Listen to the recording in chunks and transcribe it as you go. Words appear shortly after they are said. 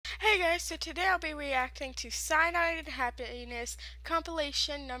Hey guys, so today I'll be reacting to Cyanide and Happiness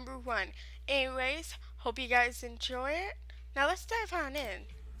Compilation number 1. Anyways, hope you guys enjoy it. Now let's dive on in.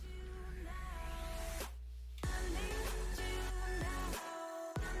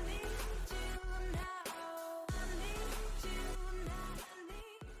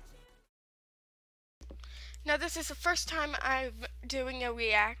 Now this is the first time I'm doing a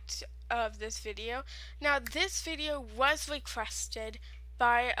react of this video. Now this video was requested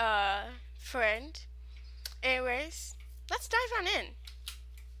by a friend. Anyways, let's dive on in.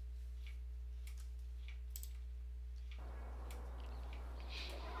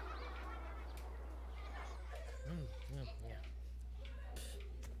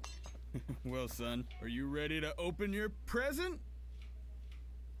 Well, son, are you ready to open your present?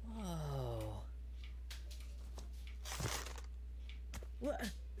 Whoa.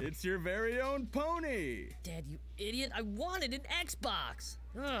 What? It's your very own pony! Dad, you idiot. I wanted an Xbox.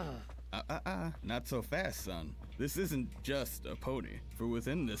 Ugh. Not so fast, son. This isn't just a pony, for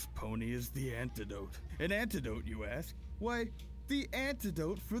within this pony is the antidote. An antidote, you ask? Why, the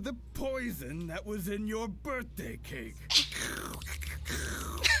antidote for the poison that was in your birthday cake.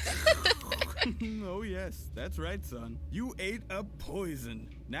 Oh yes, that's right, son. You ate a poison.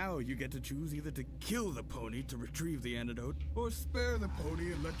 Now you get to choose either to kill the pony to retrieve the antidote, or spare the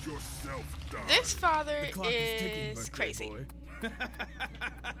pony and let yourself die. This father The clock is ticking, is birthday crazy. boy.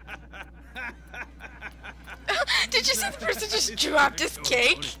 Did you see the person just dropped his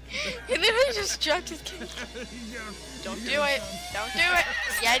cake? He literally just dropped his cake. Don't do it. Don't do it.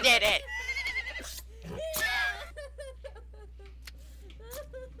 Yeah, I did it.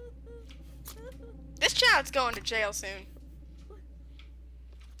 This child's going to jail soon.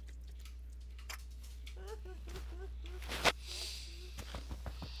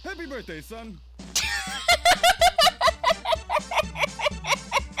 Happy birthday, son.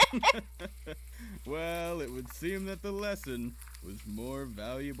 Well, it would seem that the lesson was more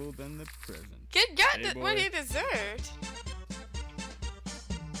valuable than the present. Kid got Hey, what boy. he deserved.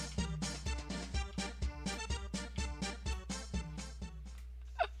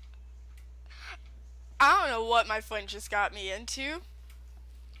 I don't know what my friend just got me into.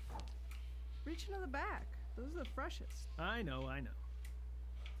 Reach into the back. Those are the freshest. I know.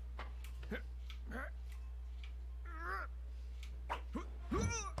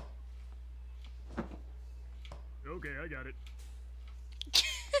 Okay, I got it.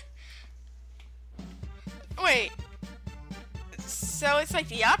 Wait. So it's like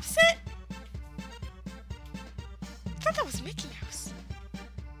the opposite? I thought that was Mickey Mouse.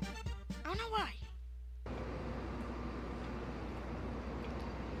 I don't know why.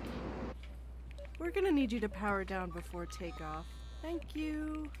 We're gonna need you to power down before takeoff. Thank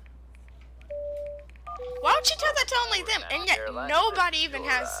you. Why don't you tell that to only them? And yet nobody even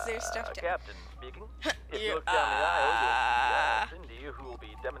has their stuff down. Captain speaking. If You- you look down the aisle, you'll see Cindy, who will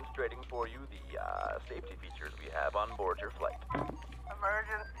be demonstrating for you the safety features we have on board your flight.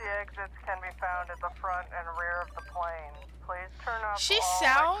 Emergency exits can be found at the front and rear of the plane. Please turn off She all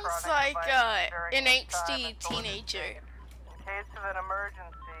sounds electronic like devices during an this time angsty until it is teenager. safe. In case of an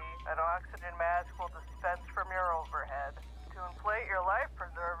emergency, an oxygen mask will dispense from your overhead. To inflate your life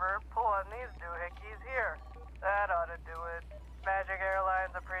preserver, pull on these doohickeys here. That ought to do it. Magic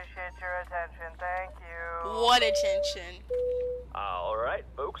Airlines appreciates your attention. Thank you. What attention. All right,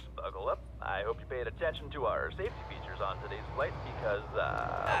 folks, buckle up. I hope you paid attention to our safety features on today's flight because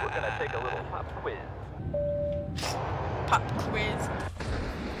we're gonna take a little pop quiz. Pop quiz.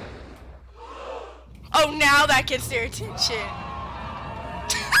 Oh, now that gets their attention.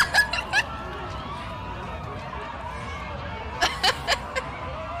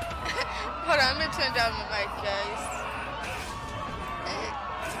 Hold on, I'm gonna turn down the mic, guys.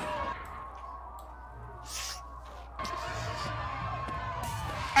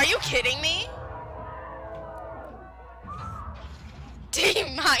 Are you kidding me? D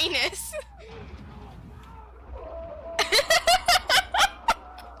minus.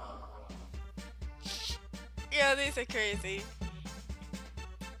 Yeah, these are crazy.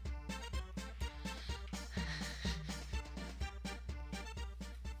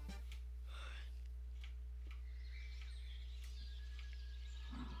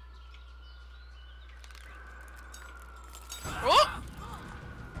 Oh!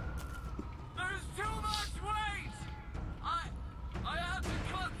 There's too much weight! I have to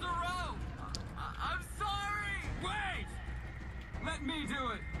cut the rope! I'm sorry! Wait! Let me do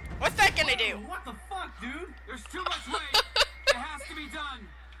it! What's that gonna do? What the fuck, dude? There's too much weight! It has to be done!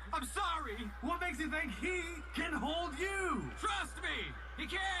 I'm sorry! What makes you think he can hold you? Trust me! He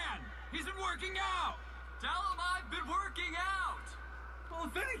can! He's been working out! Tell him I've been working out! Well,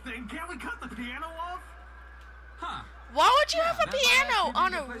 if anything, can't we cut the piano off? Huh. Why would you have a That might piano actually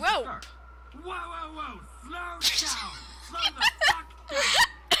on be a the place to rope? start. Whoa. Slow down. Slow the fuck down.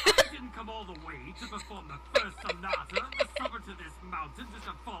 I didn't come all the way to perform the first sonata of the summer to this mountain just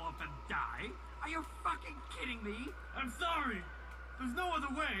to fall off and die. Are you fucking kidding me? I'm sorry. There's no other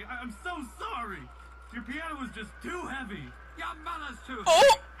way. I'm so sorry. Your piano was just too heavy. Your mother's too heavy.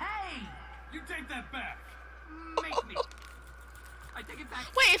 Oh! Hey! You take that back. Make me. I take it back.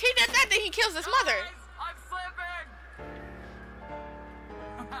 Wait, if he does that, then he kills his mother. I'm slipping!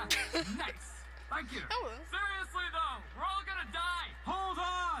 Nice! Thank you! Oh. Seriously though, we're all gonna die! Hold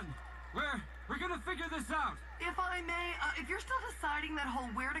on! We're gonna figure this out! If I may, if you're still deciding that whole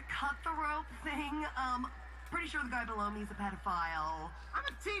where to cut the rope thing, pretty sure the guy below me is a pedophile. I'm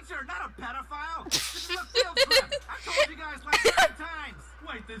a teacher, not a pedophile! This is a field trip! I've told you guys like 5 times!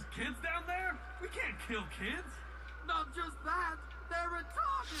 Wait, there's kids down there? We can't kill kids! Not just that, they're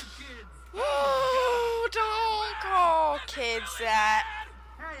retarded kids! Oh, don't call kids that.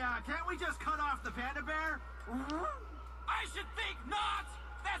 Hey, can't we just cut off the panda bear? I should think not!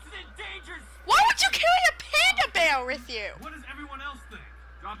 That's an endangered... Why would you carry a panda bear with you? What does everyone else think?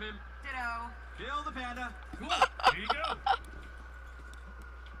 Drop him. Ditto. Kill the panda. Cool. Here you go.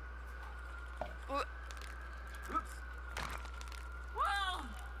 Oops. Well,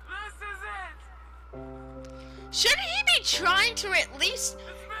 this is it. Shouldn't he be trying to at least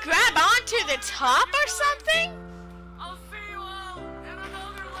grab onto the top or something? I'll see you all in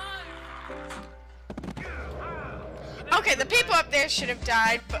another life. Okay, the people up there should have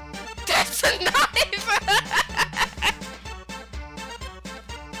died, but that's a knife!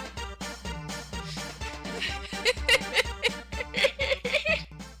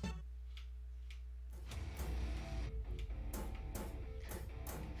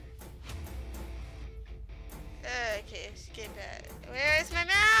 Okay, skip that. Where is my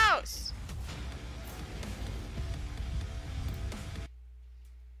mouse?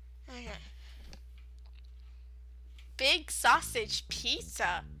 Okay. Big sausage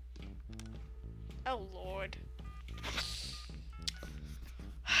pizza. Oh Lord.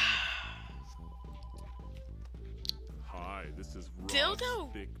 Hi, this is Rob's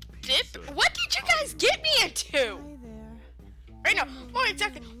Dildo Big dip? Pizza. What did you guys get me into? Hi there. Right now, more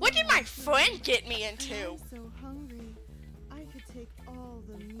exactly, what did my friend get me into? I'm so hungry. I could take all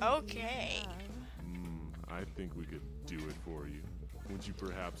the meat Okay. you have. I think we could do it for you. Would you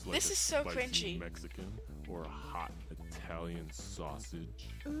perhaps like This a is so spicy cringy. Mexican or a hot Italian sausage?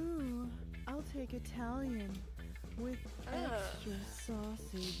 Ooh, I'll take Italian with extra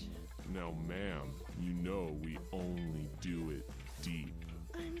sausage. Now, ma'am, you know we only do it deep.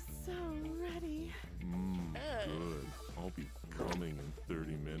 I'm so ready. Good. I'll be coming in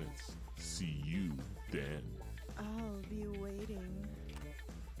 30 minutes. See you then. I'll be waiting.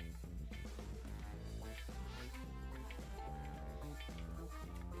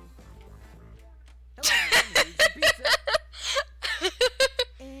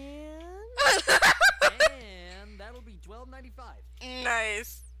 And that'll be $12.95.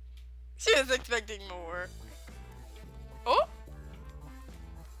 Nice. She was expecting more. Oh!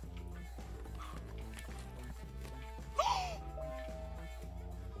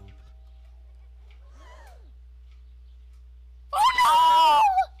 Oh no!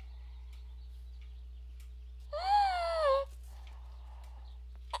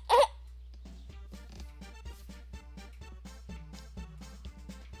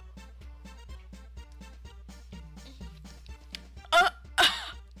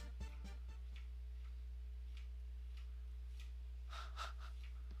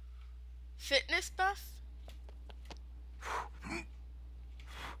 Fitness buff?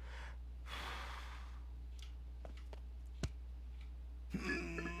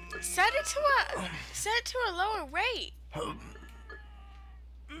 Set it to a lower rate.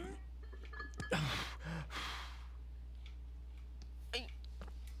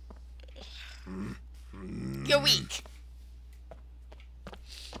 You're weak.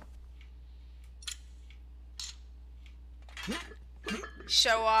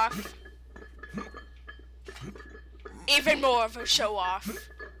 Show off. Even more of a show off.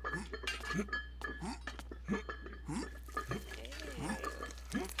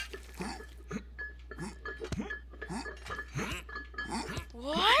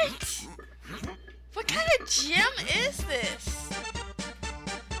 What? What kind of gym is this?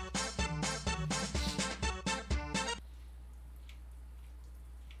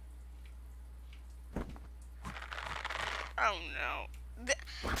 Oh no.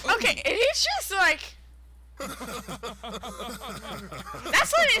 Okay, and he's just like... That's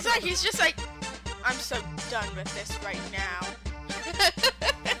what it's like. He's just like, I'm so done with this right now.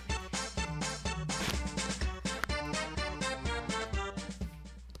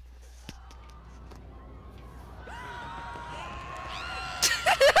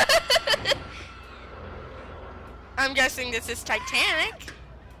 I'm guessing this is Titanic.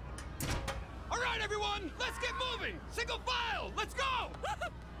 All right, everyone, let's get moving. Single file, let's go.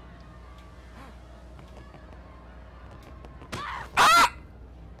 Ah!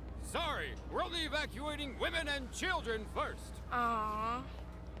 Sorry, we're only evacuating women and children first. Aww.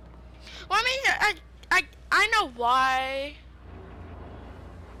 Well, I mean, I know why.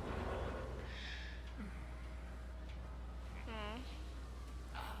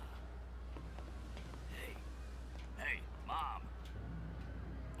 Hey, Mom.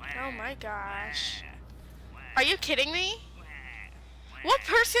 Oh my gosh. Are you kidding me? What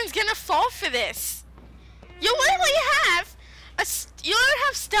person's gonna fall for this? You literally have you literally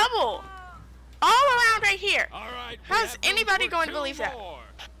have stubble all around right here. All right. How's anybody going to believe that?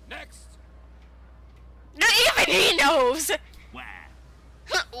 Next. Not even he knows. Wah.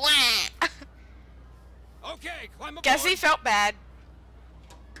 Wah. Okay, climb aboard. Guess he felt bad.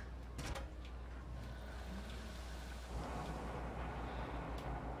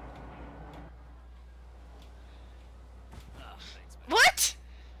 What?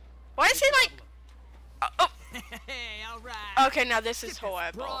 Why is he like? Oh. Hey, all right. Okay, now this is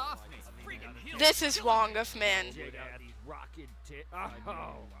horrible. This is wrong of men. Rocket tip.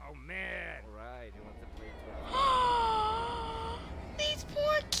 Oh man. Alright, who wants to play? These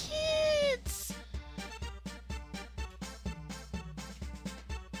poor kids.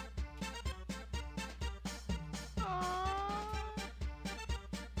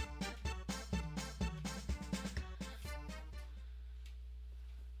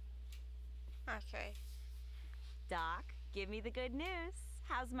 Okay. Doc, give me the good news.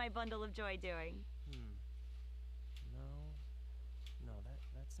 How's my bundle of joy doing? No,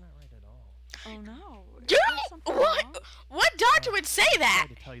 that's not right at all. Oh no. What doctor would say that?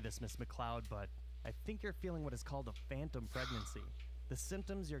 Sorry to tell you this, Miss McLeod, but I think you're feeling what is called a phantom pregnancy. The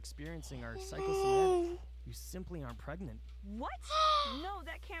symptoms you're experiencing are psychosomatic. You simply aren't pregnant. What? No,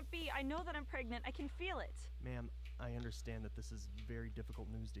 that can't be. I know that I'm pregnant. I can feel it. Ma'am, I understand that this is very difficult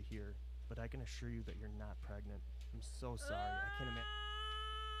news to hear, but I can assure you that you're not pregnant. I'm so sorry. I can't imagine.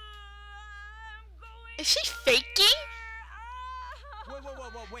 Is she faking?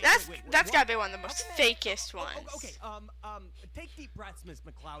 Wait. That's gotta be one of the most fakest ones. Okay, take deep breaths, Miss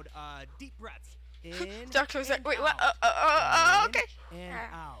McLeod. Deep breaths. In. Doctor was like, wait, what? Okay. And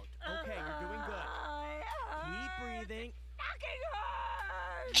out. Okay, you're doing good. Keep breathing.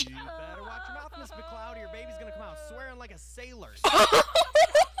 You better watch your mouth, Miss McLeod, or your baby's gonna come out swearing like a sailor. Yes,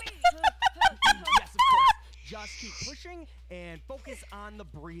 of course. Just keep pushing and focus on the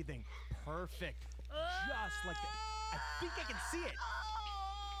breathing. Perfect. Just like that. I think I can see it.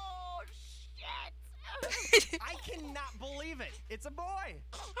 Oh, shit. I cannot believe it. It's a boy.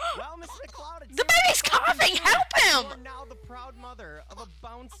 Well, Miss McLeod, it's The baby's coughing. Help him. You're now the proud mother of a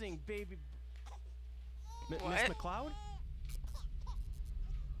bouncing baby. Miss McLeod?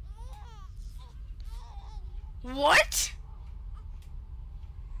 What?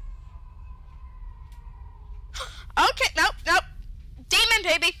 Okay, nope. Demon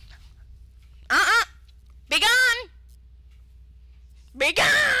baby. Be gone. Be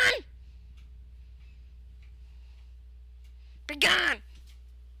gone. Be gone.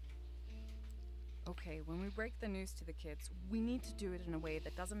 Okay, when we break the news to the kids, we need to do it in a way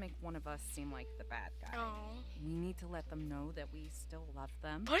that doesn't make one of us seem like the bad guy. Oh. We need to let them know that we still love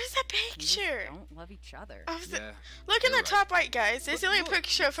them. What is that We just picture? don't love each other. Look in the top right, guys. There's only a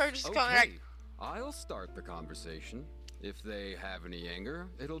picture of her just going like. I'll start the conversation. If they have any anger,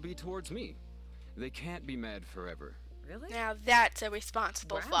 it'll be towards me. They can't be mad forever. Really? Now that's a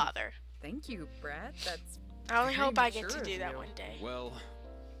responsible Wow. father. Thank you, Brad. That's I only very hope I get mature to do of that you. one day. Well,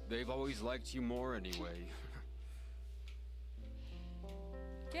 they've always liked you more anyway.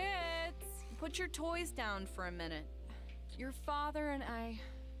 Kids, put your toys down for a minute. Your father and I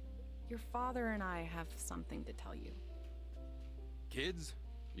have something to tell you. Kids,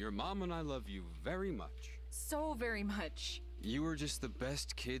 your mom and I love you very much. So very much. You are just the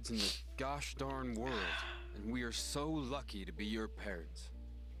best kids in the gosh darn world, and we are so lucky to be your parents.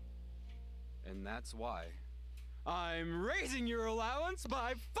 And that's why I'm raising your allowance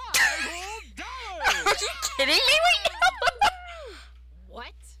by $5 whole. Are you kidding me right now?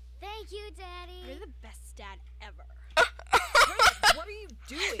 What? Thank you, Daddy. You're the best dad ever. What are you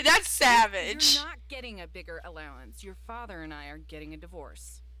doing? That's savage. You're not getting a bigger allowance. Your father and I are getting a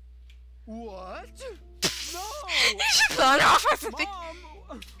divorce. What? No! He's falling off or something.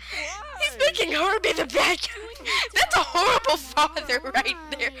 Mom! He's making her be the bad guy. That's a horrible father right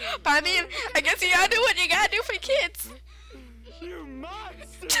there. But I mean, I guess you gotta do what you gotta do for kids. You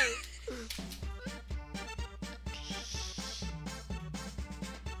monster!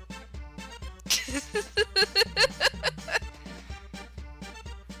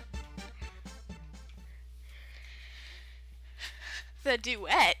 The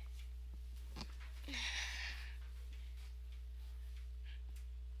duet.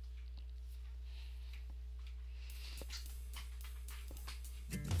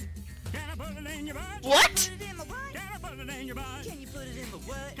 Can I put it in your butt? What? Can I put it in your butt? Can you put it in the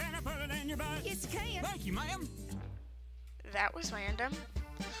what? Can I put it in your butt? Yes, you can. Thank you, ma'am. That was random.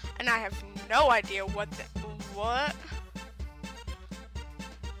 And I have no idea what.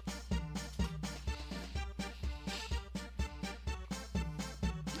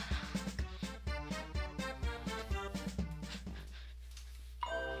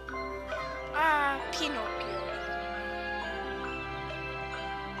 Pinocchio.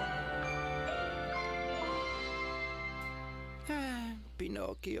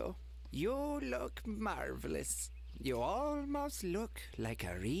 Pinocchio, you look marvelous. You almost look like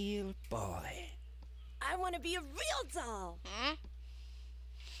a real boy. I want to be a real doll. Hmm?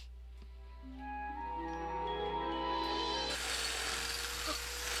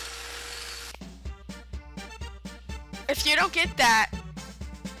 If you don't get that,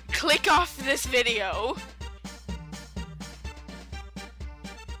 click off this video.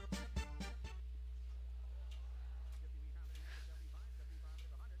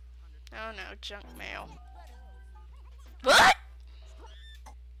 Oh no, junk mail. What?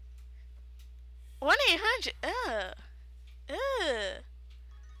 1-800.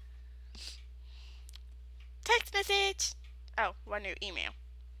 Text message. Oh, one new email.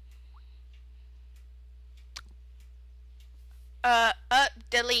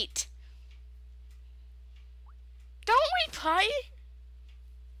 Delete. Don't reply.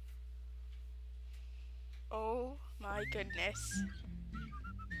 Oh my goodness.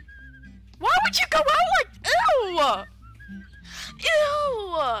 Why would you go out like, ew! Ew!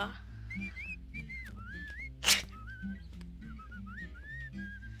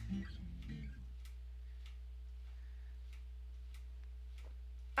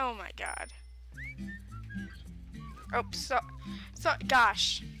 Oh my god. Oh, so,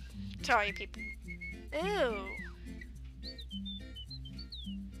 gosh. Sorry, people. Ew.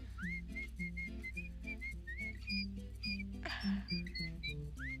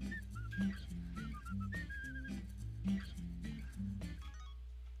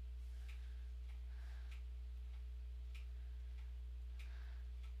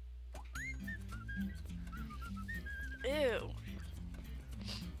 Ew.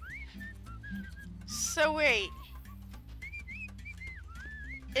 So wait.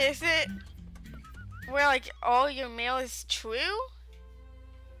 Is it where like all your mail is true?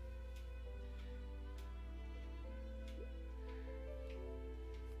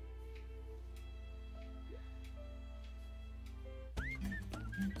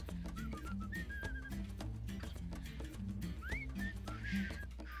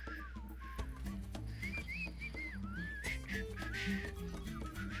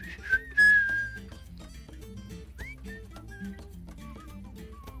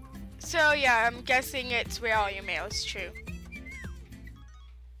 So yeah, I'm guessing it's where all your mail is true.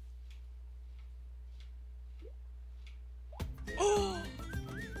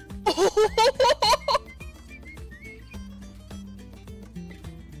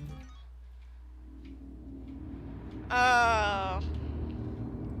 Oh!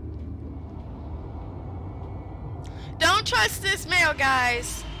 Don't trust this mail,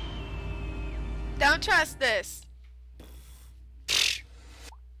 guys. Don't trust this.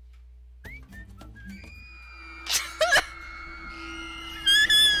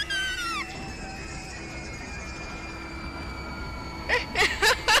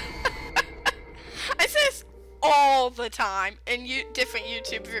 I say this all the time in different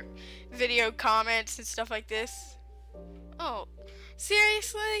YouTube video comments and stuff like this. Oh,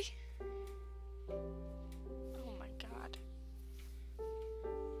 seriously? Oh my god.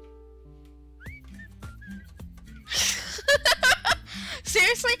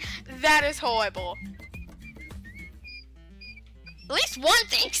 Seriously? That is horrible. At least one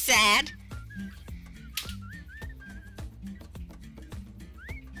thing's sad.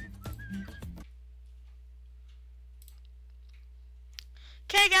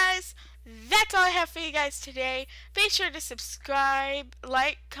 Okay guys, that's all I have for you guys today. Be sure to subscribe,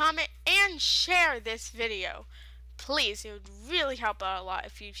 like, comment, and share this video. Please, it would really help out a lot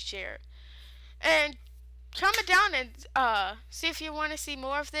if you share. And comment down and see if you want to see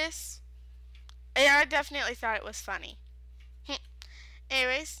more of this. Yeah, I definitely thought it was funny.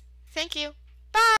 Anyways, thank you.